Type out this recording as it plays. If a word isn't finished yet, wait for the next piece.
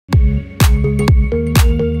Hello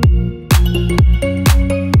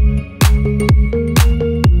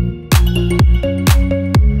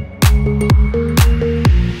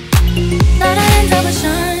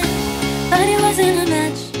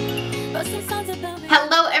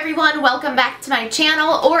everyone, welcome back to my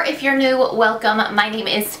channel, or if you're new, welcome. My name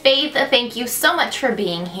is Faith. Thank you so much for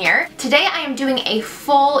being here. Today I am doing a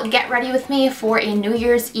full get ready with me for a New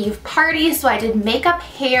Year's Eve party, so I did makeup,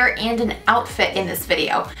 hair, and an outfit in this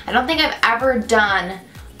video. I don't think I've ever done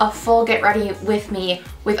a full get ready with me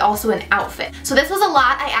with also an outfit. So this was a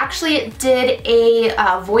lot. I actually did a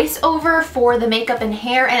voiceover for the makeup and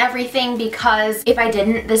hair and everything, because if I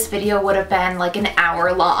didn't, this video would have been like an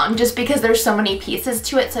hour long just because there's so many pieces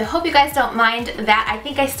to it. So I hope you guys don't mind that. I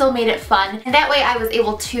think I still made it fun, and that way I was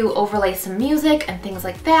able to overlay some music and things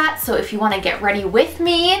like that. So if you want to get ready with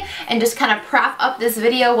me and just kind of prop up this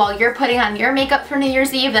video while you're putting on your makeup for New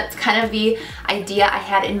Year's Eve, that's kind of the idea I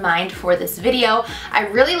had in mind for this video. I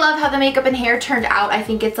really love how the makeup and hair turned out. I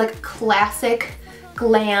think it's like classic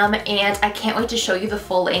glam, and I can't wait to show you the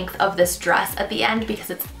full length of this dress at the end because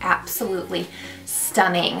it's absolutely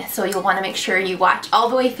stunning. So you'll want to make sure you watch all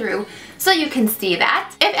the way through so you can see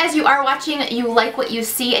that. If as you are watching you like what you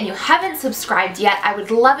see and you haven't subscribed yet, I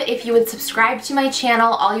would love it if you would subscribe to my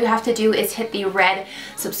channel. All you have to do is hit the red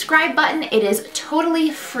subscribe button. It is totally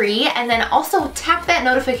free, and then also tap that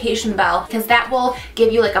notification bell because that will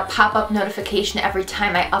give you like a pop-up notification every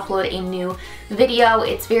time I upload a new video.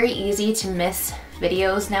 It's very easy to miss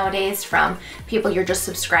videos nowadays from people you're just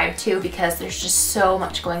subscribed to because there's just so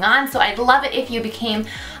much going on. So I'd love it if you became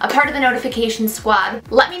a part of the notification squad.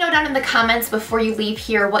 Let me know down in the comments before you leave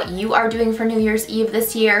here what you are doing for New Year's Eve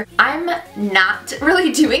this year. I'm not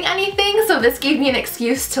really doing anything, so this gave me an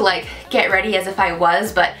excuse to like get ready as if I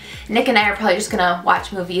was, but Nick and I are probably just gonna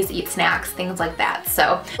watch movies, eat snacks, things like that.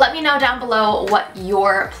 So let me know down below what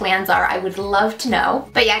your plans are. I would love to know.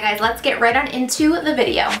 But yeah guys, let's get right on into the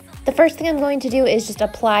video. The first thing I'm going to do is just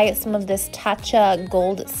apply some of this Tatcha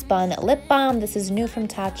Gold Spun Lip Balm. This is new from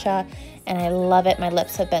Tatcha, and I love it. My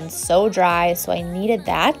lips have been so dry, so I needed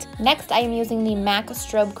that. Next, I am using the MAC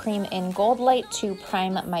Strobe Cream in Gold Light to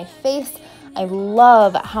prime my face. I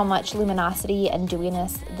love how much luminosity and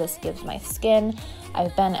dewiness this gives my skin.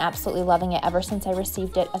 I've been absolutely loving it ever since I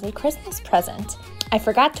received it as a Christmas present. I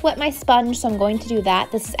forgot to wet my sponge, so I'm going to do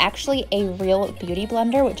that. This is actually a real beauty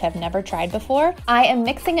blender, which I've never tried before. I am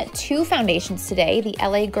mixing two foundations today, the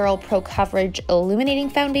LA Girl Pro Coverage Illuminating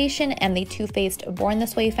Foundation and the Too Faced Born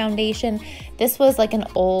This Way Foundation. This was like an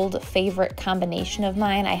old favorite combination of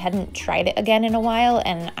mine. I hadn't tried it again in a while,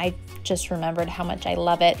 and I just remembered how much I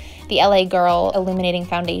love it. The LA Girl Illuminating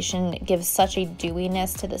Foundation gives such a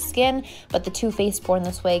dewiness to the skin, but the Too Faced Born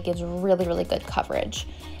This Way gives really, really good coverage.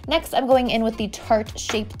 Next, I'm going in with the Tarte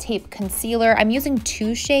Shape Tape Concealer. I'm using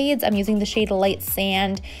two shades. I'm using the shade Light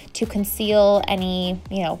Sand to conceal any,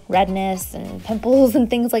 redness and pimples and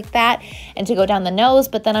things like that, and to go down the nose,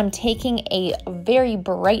 but then I'm taking a very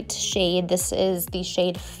bright shade. This is the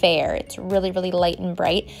shade Fair. It's really, really light and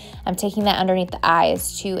bright. I'm taking that underneath the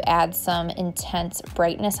eyes to add some intense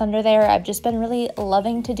brightness under there. I've just been really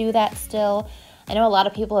loving to do that still. I know a lot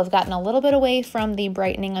of people have gotten a little bit away from the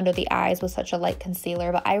brightening under the eyes with such a light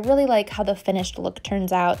concealer, but I really like how the finished look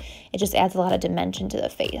turns out. It just adds a lot of dimension to the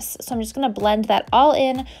face. So I'm just going to blend that all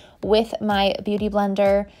in with my beauty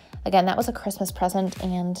blender. Again, that was a Christmas present,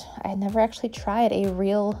 and I had never actually tried a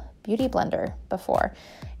real beauty blender before.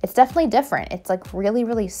 It's definitely different. It's like really,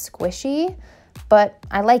 really squishy, but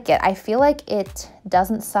I like it. I feel like it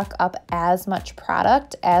doesn't suck up as much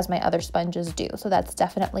product as my other sponges do, so that's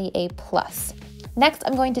definitely a plus. Next,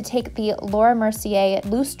 I'm going to take the Laura Mercier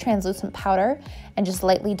Loose Translucent Powder and just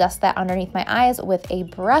lightly dust that underneath my eyes with a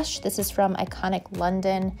brush. This is from Iconic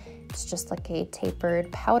London. It's just like a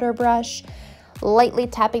tapered powder brush. Lightly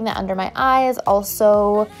tapping that under my eyes,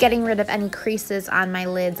 also getting rid of any creases on my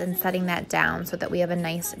lids and setting that down so that we have a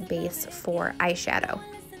nice base for eyeshadow.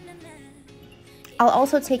 I'll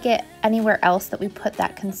also take it anywhere else that we put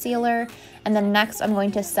that concealer. And then next, I'm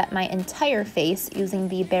going to set my entire face using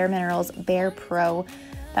the Bare Minerals Bare Pro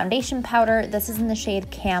foundation powder. This is in the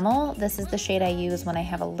shade Camel. This is the shade I use when I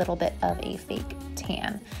have a little bit of a fake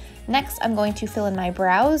tan. Next, I'm going to fill in my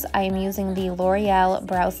brows. I am using the L'Oreal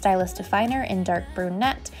Brow Stylist Definer in Dark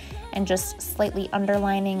Brunette and just slightly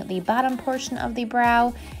underlining the bottom portion of the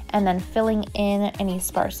brow and then filling in any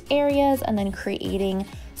sparse areas and then creating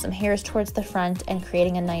some hairs towards the front and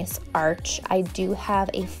creating a nice arch. I do have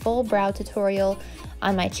a full brow tutorial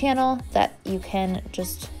on my channel that you can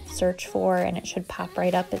just search for and it should pop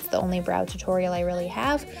right up. It's the only brow tutorial I really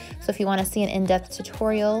have. So if you want to see an in-depth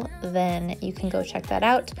tutorial, then you can go check that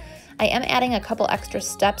out. I am adding a couple extra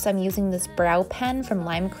steps. I'm using this brow pen from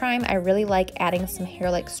Lime Crime. I really like adding some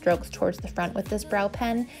hair-like strokes towards the front with this brow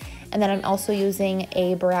pen. And then I'm also using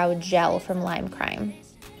a brow gel from Lime Crime.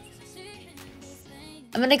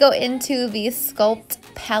 I'm going to go into the Sculpt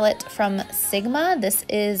palette from Sigma. This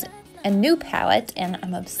is a new palette and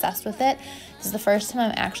I'm obsessed with it. This is the first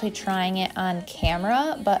time I'm actually trying it on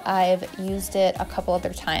camera, but I've used it a couple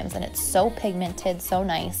other times and it's so pigmented, so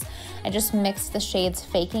nice. I just mixed the shades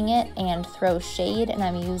Faking It and Throw Shade, and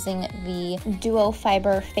I'm using the Duo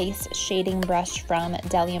Fiber Face Shading Brush from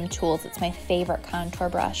Delium Tools. It's my favorite contour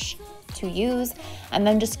brush to use. And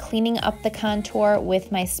then just cleaning up the contour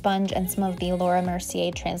with my sponge and some of the Laura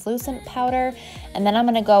Mercier translucent powder. And then I'm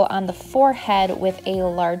gonna go on the forehead with a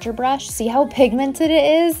larger brush. See how pigmented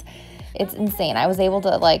it is? It's insane. I was able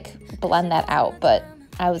to like blend that out, but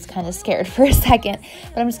I was kind of scared for a second.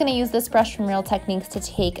 But I'm just gonna use this brush from Real Techniques to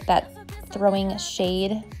take that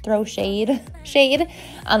throw shade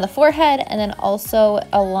on the forehead and then also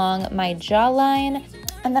along my jawline.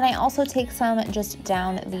 And then I also take some just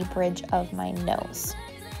down the bridge of my nose.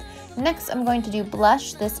 Next, I'm going to do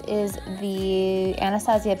blush. This is the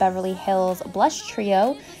Anastasia Beverly Hills Blush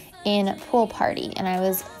Trio in Pool Party. And I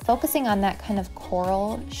was focusing on that kind of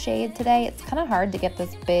coral shade today. It's kind of hard to get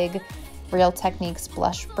this big Real Techniques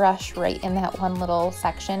blush brush right in that one little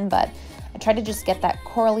section, but I try to just get that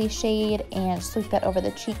corally shade and sweep that over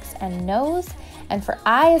the cheeks and nose. And for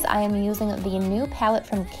eyes, I am using the new palette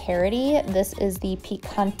from Carity. This is the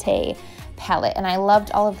Picante palette, and I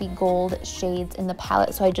loved all of the gold shades in the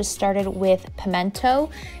palette, so I just started with Pimento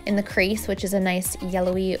in the crease, which is a nice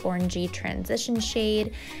yellowy orangey transition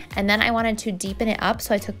shade. And then I wanted to deepen it up,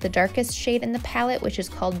 so I took the darkest shade in the palette, which is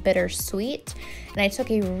called Bittersweet. And I took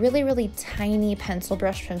a really, really tiny pencil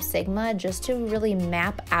brush from Sigma just to really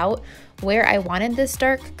map out where I wanted this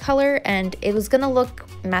dark color, and it was gonna look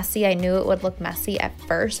messy. I knew it would look messy at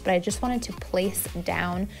first, but I just wanted to place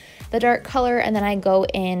down the dark color, and then I go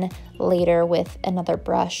in later with another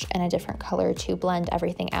brush and a different color to blend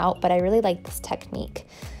everything out, but I really like this technique.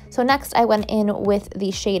 So next I went in with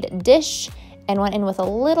the shade Dish and went in with a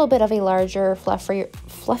little bit of a larger,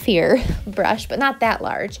 fluffier brush, but not that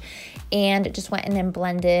large, and just went in and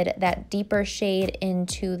blended that deeper shade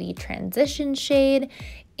into the transition shade.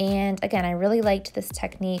 And again, I really liked this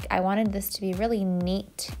technique. I wanted this to be really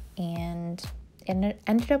neat, and it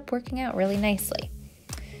ended up working out really nicely.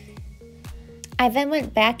 I then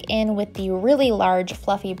went back in with the really large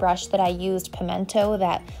fluffy brush that I used, Pimento,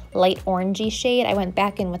 that light orangey shade. I went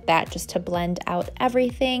back in with that just to blend out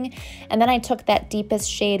everything. And then I took that deepest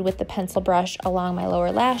shade with the pencil brush along my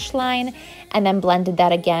lower lash line and then blended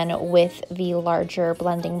that again with the larger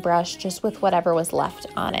blending brush, just with whatever was left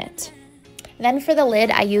on it. Then for the lid,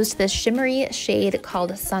 I used this shimmery shade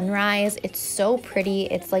called Sunrise. It's so pretty.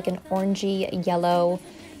 It's like an orangey yellow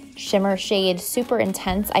shimmer shade, super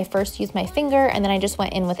intense. I first used my finger and then I just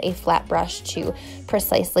went in with a flat brush to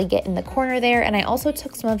precisely get in the corner there. And I also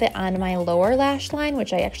took some of it on my lower lash line,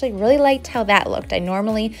 which I actually really liked how that looked. I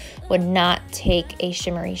normally would not take a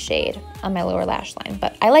shimmery shade on my lower lash line,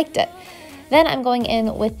 but I liked it. Then I'm going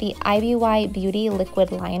in with the IBY Beauty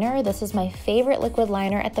liquid liner. This is my favorite liquid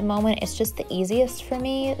liner at the moment. It's just the easiest for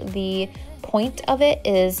me. The point of it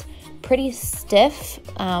is pretty stiff,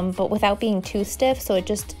 but without being too stiff, so it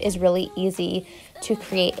just is really easy to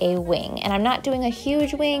create a wing. And I'm not doing a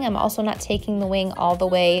huge wing. I'm also not taking the wing all the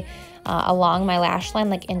way along my lash line,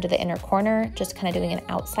 like into the inner corner, just kind of doing an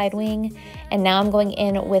outside wing. And now I'm going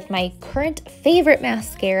in with my current favorite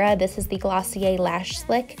mascara. This is the Glossier Lash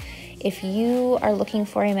Slick. If you are looking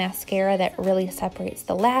for a mascara that really separates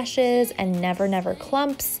the lashes and never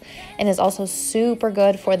clumps, and is also super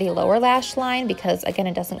good for the lower lash line because again,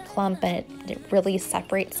 it doesn't clump and it really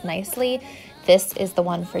separates nicely, this is the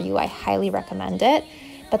one for you. I highly recommend it.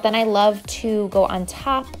 But then I love to go on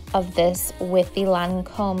top of this with the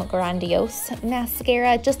Lancome Grandiose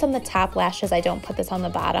mascara, just on the top lashes. I don't put this on the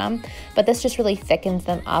bottom, but this just really thickens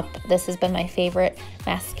them up. This has been my favorite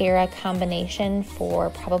mascara combination for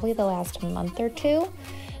probably the last month or two.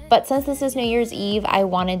 But since this is New Year's Eve, I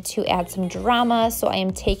wanted to add some drama, so I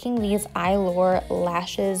am taking these Eylure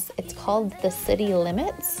lashes. It's called the City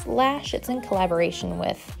Limits lash. It's in collaboration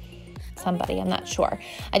with somebody, I'm not sure.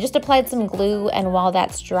 I just applied some glue, and while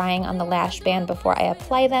that's drying on the lash band before I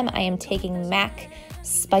apply them, I am taking MAC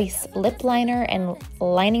Spice lip liner and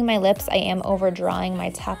lining my lips. I am overdrawing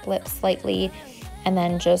my top lip slightly and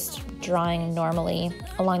then just drawing normally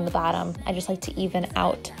along the bottom. I just like to even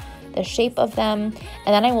out the shape of them.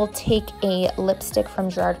 And then I will take a lipstick from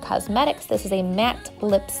Gerard Cosmetics. This is a matte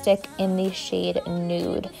lipstick in the shade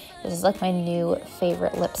Nude. This is like my new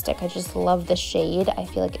favorite lipstick. I just love the shade. I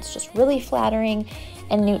feel like it's just really flattering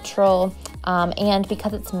and neutral. And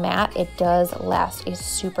because it's matte, it does last a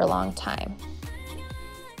super long time.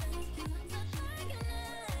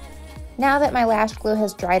 Now that my lash glue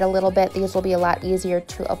has dried a little bit, these will be a lot easier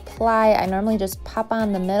to apply. I normally just pop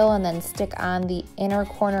on the middle and then stick on the inner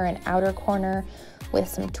corner and outer corner with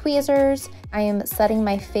some tweezers. I am setting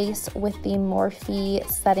my face with the Morphe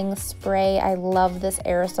setting spray. I love this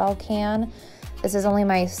aerosol can. This is only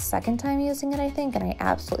my second time using it, I think, and I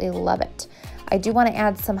absolutely love it. I do want to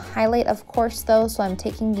add some highlight, of course, though, so I'm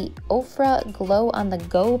taking the Ofra Glow on the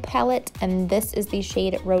Go palette, and this is the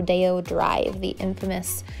shade Rodeo Drive, the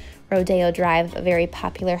infamous Rodeo Drive, a very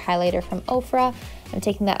popular highlighter from Ofra. I'm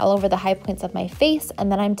taking that all over the high points of my face, and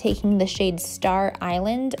then I'm taking the shade Star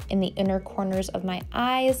Island in the inner corners of my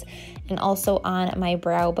eyes and also on my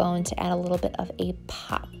brow bone to add a little bit of a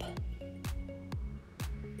pop.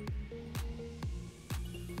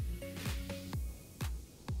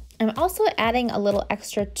 I'm also adding a little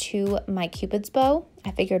extra to my Cupid's bow.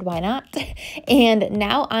 I figured why not? And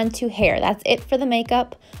now onto hair. That's it for the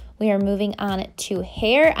makeup. We are moving on to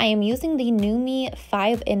hair. I am using the NuMe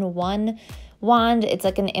 5-in-1 wand. It's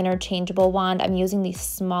like an interchangeable wand. I'm using the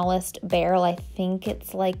smallest barrel. I think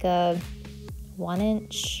it's like a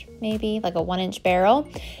 1-inch, maybe like a 1-inch barrel.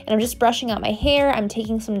 And I'm just brushing out my hair. I'm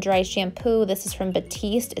taking some dry shampoo. This is from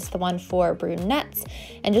Batiste. It's the one for brunettes,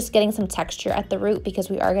 and just getting some texture at the root because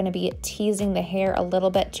we are going to be teasing the hair a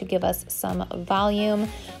little bit to give us some volume.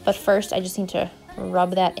 But first, I just need to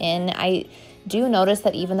rub that in. I do notice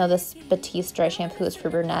that even though this Batiste dry shampoo is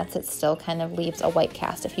for brunettes, it still kind of leaves a white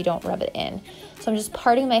cast if you don't rub it in. So I'm just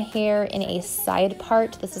parting my hair in a side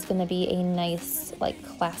part. This is going to be a nice, like,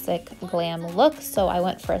 classic glam look, so I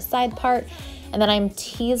went for a side part. And then I'm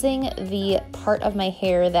teasing the part of my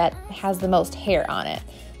hair that has the most hair on it.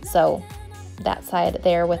 So that side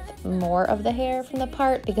there with more of the hair from the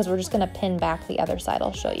part, because we're just going to pin back the other side.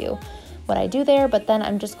 I'll show you what I do there, but then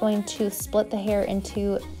I'm just going to split the hair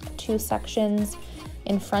into 2 sections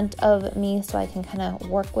in front of me so I can kind of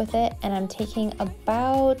work with it. And I'm taking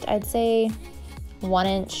about, I'd say,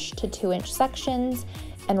 1-inch to 2-inch sections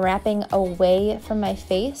and wrapping away from my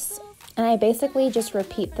face. And I basically just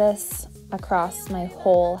repeat this across my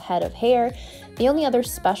whole head of hair. The only other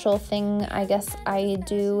special thing I guess I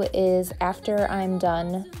do is after I'm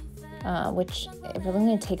done, which it really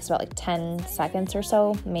only takes about like 10 seconds or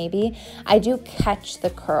so, maybe, I do catch the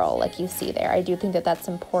curl like you see there. I do think that that's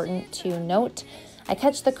important to note. I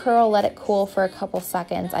catch the curl, let it cool for a couple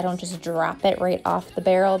seconds. I don't just drop it right off the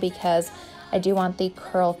barrel because I do want the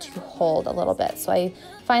curl to hold a little bit. So I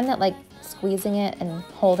find that like squeezing it and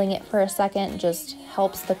holding it for a second just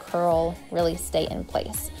helps the curl really stay in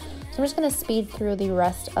place. So I'm just going to speed through the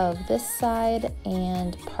rest of this side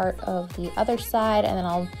and part of the other side, and then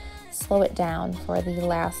I'll slow it down for the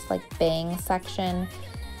last like bang section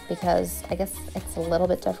because I guess it's a little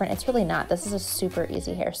bit different. It's really not. This is a super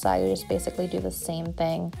easy hairstyle. You just basically do the same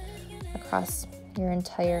thing across your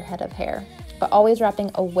entire head of hair, but always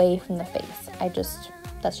wrapping away from the face.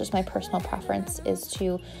 That's just my personal preference, is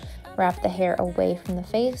to wrap the hair away from the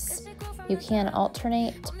face. You can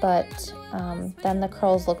alternate, but then the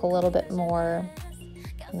curls look a little bit more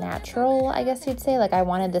natural, I guess you'd say. Like I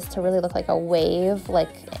wanted this to really look like a wave, like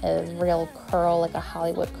a real curl, like a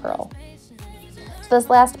Hollywood curl. So this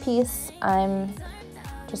last piece, I'm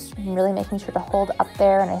just really making sure to hold up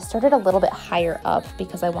there, and I started a little bit higher up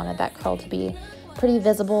because I wanted that curl to be pretty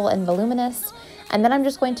visible and voluminous. And then I'm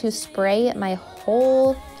just going to spray my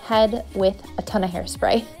whole head with a ton of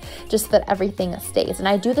hairspray just so that everything stays. And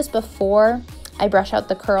I do this before I brush out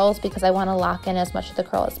the curls because I want to lock in as much of the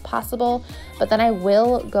curl as possible, but then I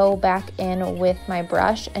will go back in with my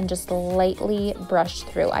brush and just lightly brush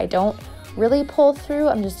through. I don't really pull through,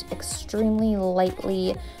 I'm just extremely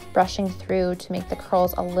lightly brushing through to make the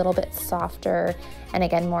curls a little bit softer, and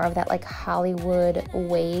again, more of that like Hollywood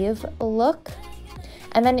wave look.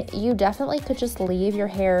 And then you definitely could just leave your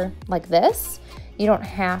hair like this. You don't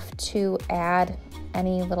have to add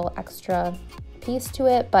any little extra piece to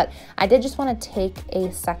it, but I did just want to take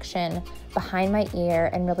a section behind my ear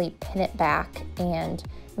and really pin it back and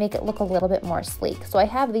make it look a little bit more sleek. So I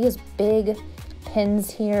have these big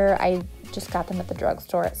pins here. I just got them at the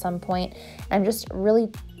drugstore at some point. I'm just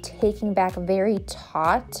really taking back very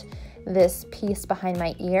taut this piece behind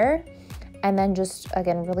my ear, and then just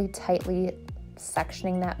again really tightly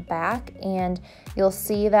sectioning that back, and you'll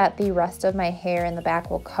see that the rest of my hair in the back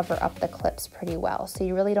will cover up the clips pretty well. So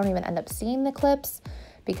you really don't even end up seeing the clips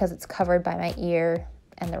because it's covered by my ear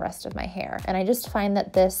and the rest of my hair. And I just find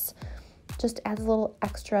that this just adds a little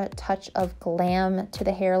extra touch of glam to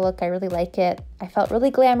the hair look. I really like it. I felt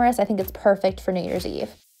really glamorous. I think it's perfect for New Year's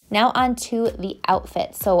Eve. Now on to the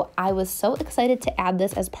outfit. So I was so excited to add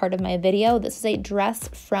this as part of my video. This is a dress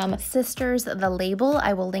from Sisters, the label.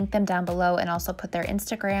 I will link them down below and also put their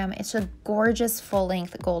Instagram. It's a gorgeous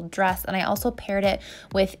full-length gold dress, and I also paired it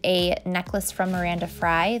with a necklace from Miranda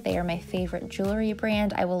Fry. They are my favorite jewelry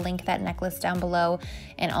brand. I will link that necklace down below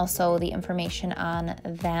and also the information on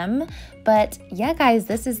them. But yeah, guys,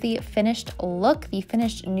 this is the finished look, the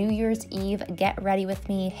finished New Year's Eve get ready with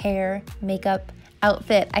me hair, makeup,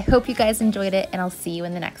 outfit. I hope you guys enjoyed it, and I'll see you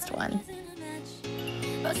in the next one.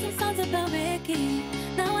 Wrote some songs about Ricky.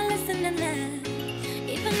 Now I listen to that.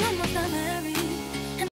 Even though my